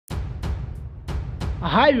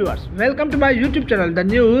Hi viewers, welcome to my YouTube channel, The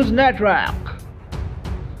News Network.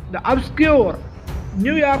 The obscure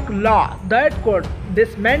New York law that could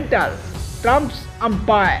dismantle Trump's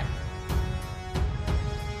empire.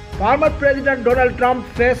 Former President Donald Trump,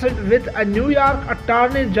 faced with a New York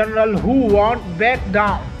Attorney General who won't back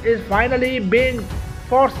down, is finally being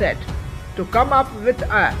forced to come up with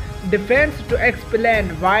a defense to explain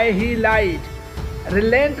why he lied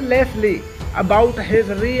relentlessly about his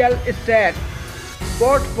real estate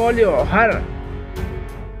portfolio. Her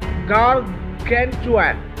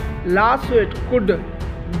gargantuan lawsuit could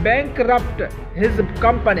bankrupt his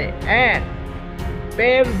company and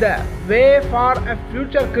pave the way for a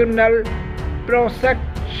future criminal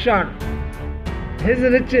prosecution. His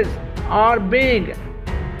riches are being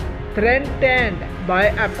threatened by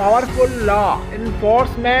a powerful law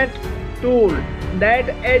enforcement tool that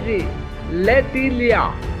AG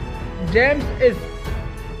Letilia James is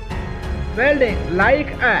wielding like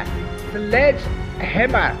a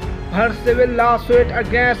sledgehammer. Her civil lawsuit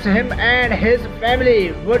against him and his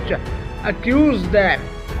family, which accuse them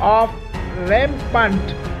of rampant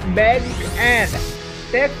bank and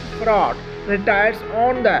tax fraud, resides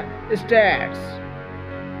on the estates.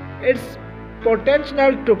 Its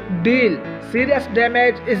potential to deal serious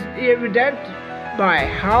damage is evident by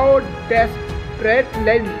how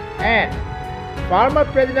desperately and former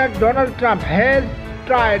President Donald Trump has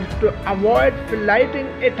tried to avoid fighting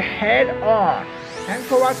it head on. Thanks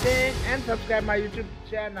for watching and subscribe my YouTube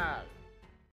channel.